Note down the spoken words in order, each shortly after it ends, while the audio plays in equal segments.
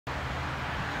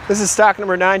This is stock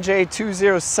number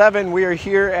 9J207. We are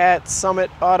here at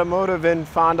Summit Automotive in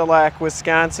Fond du Lac,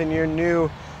 Wisconsin, your new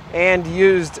and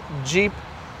used Jeep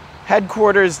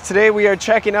headquarters. Today we are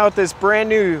checking out this brand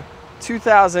new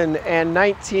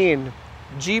 2019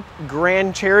 Jeep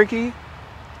Grand Cherokee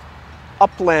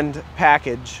Upland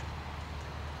package.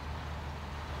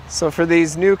 So for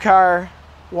these new car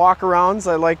walk-arounds,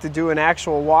 I like to do an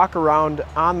actual walk-around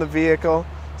on the vehicle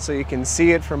so you can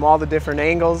see it from all the different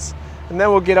angles. And then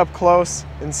we'll get up close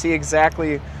and see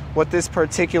exactly what this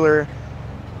particular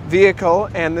vehicle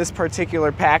and this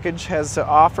particular package has to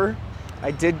offer.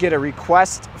 I did get a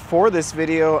request for this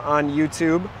video on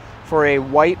YouTube for a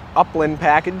white Upland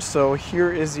package, so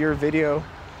here is your video,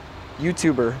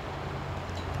 YouTuber.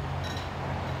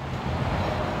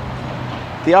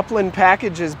 The Upland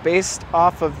package is based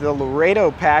off of the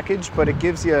Laredo package, but it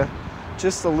gives you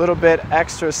just a little bit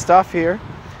extra stuff here.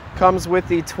 Comes with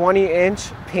the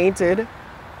 20-inch painted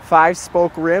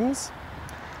 5-spoke rims,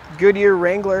 Goodyear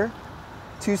Wrangler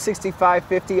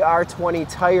 265/50 R20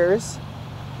 tires.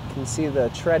 You can see the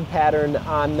tread pattern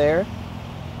on there.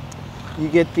 You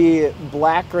get the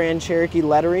black Grand Cherokee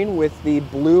lettering with the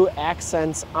blue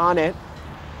accents on it.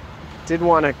 Did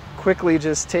want to quickly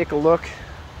just take a look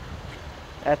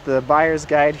at the buyer's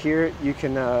guide here. You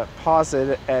can pause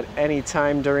it at any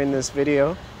time during this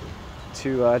video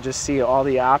to just see all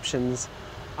the options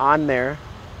on there.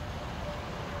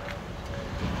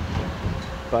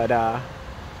 But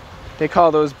they call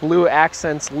those blue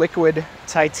accents liquid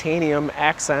titanium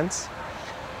accents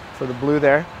for the blue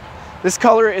there. This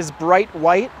color is bright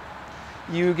white.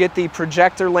 You get the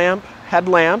projector lamp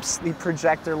headlamps, the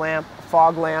projector lamp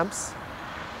fog lamps.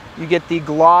 You get the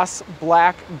gloss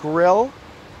black grille,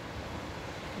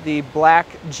 the black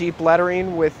Jeep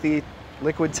lettering with the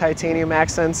liquid titanium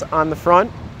accents on the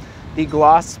front, the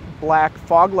gloss black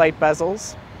fog light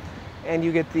bezels, and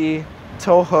you get the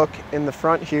tow hook in the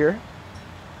front here.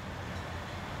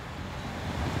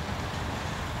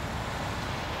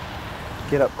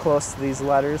 Get up close to these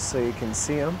letters so you can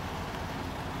see them.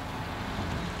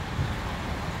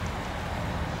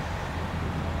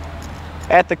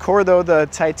 At the core though, the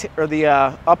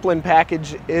Upland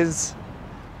package is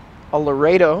a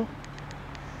Laredo.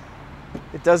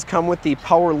 It does come with the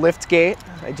power lift gate.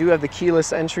 I do have the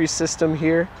keyless entry system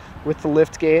here with the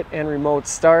lift gate and remote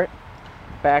start.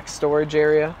 Back storage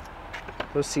area.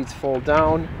 Those seats fold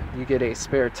down. You get a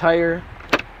spare tire.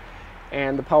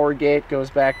 And the power gate goes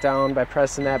back down by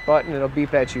pressing that button. It'll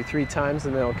beep at you 3 times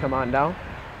and then it'll come on down.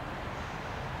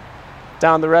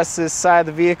 Down the rest of this side of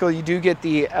the vehicle, you do get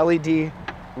the LED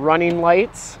running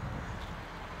lights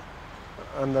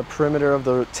on the perimeter of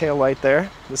the tail light there.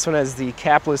 This one has the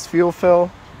capless fuel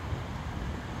fill.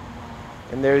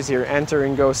 And there's your enter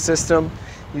and go system.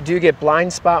 You do get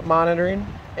blind spot monitoring,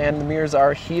 and the mirrors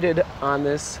are heated on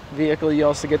this vehicle. You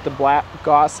also get the black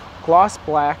gloss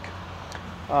black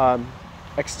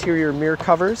exterior mirror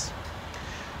covers.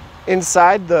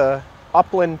 Inside, the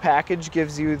Upland package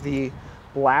gives you the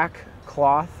black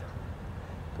cloth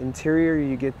interior.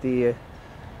 You get the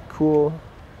cool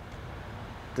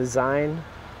design,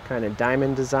 kind of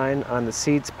diamond design on the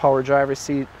seats, power driver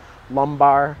seat,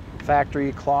 lumbar,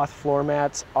 factory cloth floor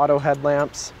mats, auto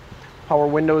headlamps, power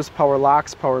windows, power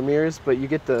locks, power mirrors, but you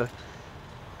get the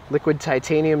liquid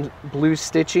titanium blue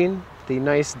stitching, the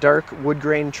nice dark wood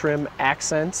grain trim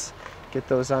accents. Get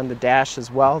those on the dash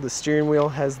as well. The steering wheel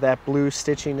has that blue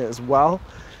stitching as well.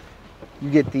 You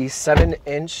get the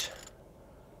 7-inch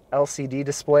LCD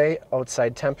display,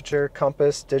 outside temperature,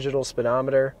 compass, digital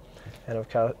speedometer, and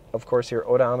of course your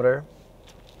odometer.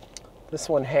 This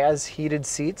one has heated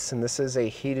seats, and this is a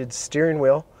heated steering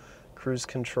wheel. Cruise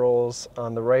controls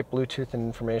on the right, Bluetooth and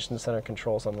information center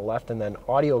controls on the left, and then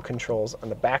audio controls on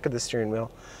the back of the steering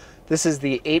wheel. This is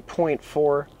the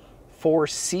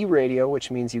 8.44C radio,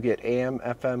 which means you get AM,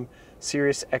 FM,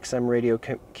 Sirius XM radio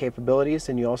capabilities,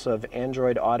 and you also have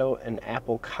Android Auto and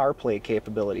Apple CarPlay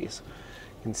capabilities.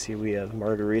 You can see we have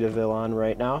Margaritaville on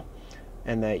right now,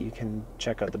 and that you can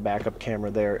check out the backup camera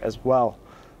there as well.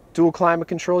 Dual climate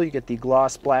control, you get the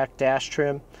gloss black dash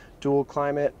trim, dual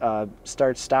climate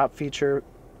start-stop feature.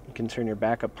 You can turn your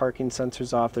backup parking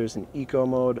sensors off. There's an eco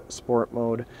mode, sport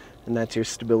mode, and that's your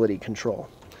stability control.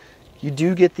 You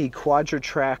do get the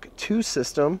Quadra-Trac 2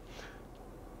 system,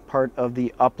 part of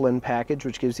the Upland package,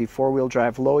 which gives you 4-wheel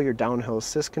drive low, your downhill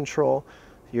assist control,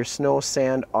 your snow,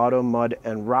 sand, auto, mud,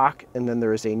 and rock, and then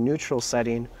there is a neutral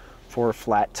setting for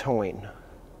flat towing.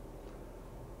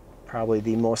 Probably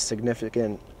the most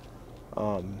significant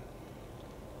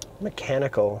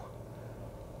mechanical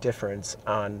difference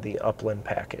on the Upland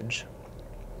package.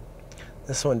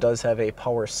 This one does have a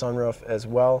power sunroof as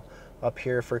well, Up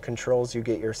here for controls, you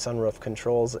get your sunroof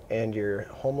controls and your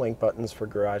Homelink buttons for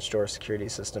garage door security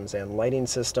systems and lighting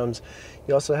systems.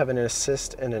 You also have an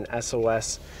assist and an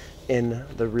SOS in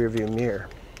the rear view mirror.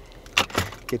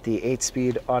 Get the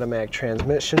 8-speed automatic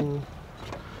transmission.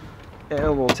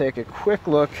 And we'll take a quick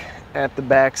look at the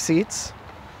back seats.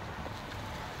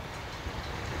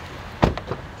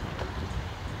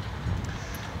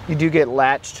 You do get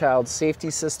Latch child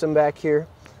safety system back here.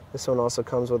 This one also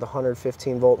comes with a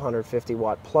 115 volt, 150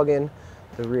 watt plug-in.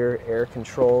 The rear air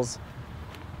controls.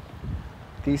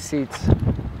 These seats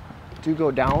do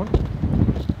go down.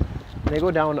 They go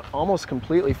down almost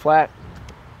completely flat,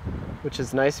 which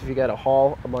is nice if you got to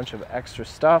haul a bunch of extra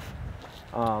stuff.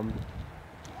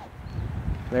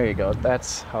 There you go,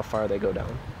 that's how far they go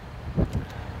down.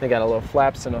 They got a little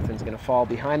flap so nothing's gonna fall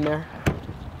behind there.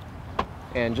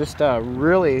 And just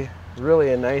really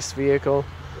a nice vehicle.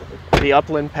 The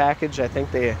Upland package, I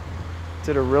think they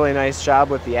did a really nice job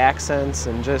with the accents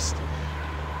and just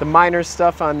the minor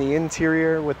stuff on the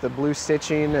interior with the blue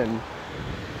stitching and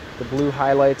the blue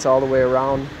highlights all the way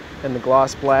around and the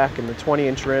gloss black and the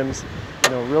 20-inch rims.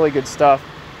 You know, really good stuff.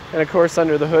 And of course,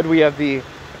 under the hood we have the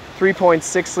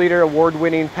 3.6 liter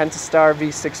award-winning Pentastar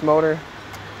V6 motor.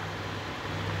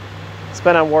 It's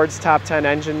been on Ward's top 10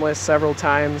 engine list several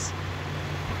times,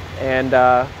 and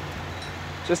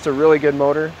just a really good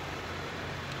motor.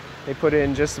 They put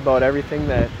in just about everything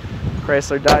that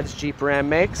Chrysler, Dodge, Jeep, Ram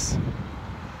makes,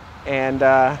 and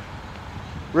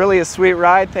really a sweet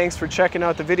ride. Thanks for checking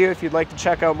out the video. If you'd like to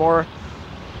check out more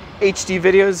HD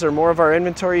videos or more of our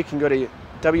inventory, you can go to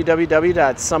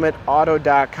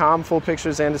www.summitauto.com. Full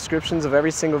pictures and descriptions of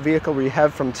every single vehicle we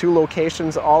have from 2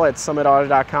 locations, all at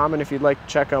summitauto.com. And if you'd like to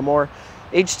check out more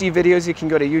HD videos, you can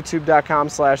go to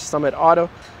youtube.com/summitauto.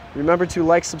 Remember to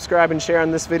like, subscribe, and share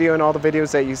on this video and all the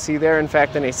videos that you see there. In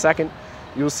fact, in a second,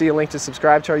 you will see a link to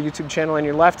subscribe to our YouTube channel on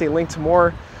your left, a link to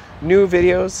more new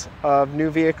videos of new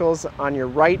vehicles on your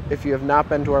right. If you have not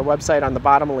been to our website, on the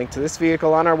bottom, a link to this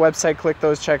vehicle on our website. Click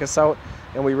those, check us out,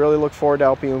 and we really look forward to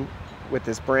helping you with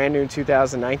this brand new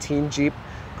 2019 Jeep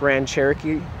Grand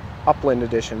Cherokee Upland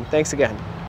Edition. Thanks again.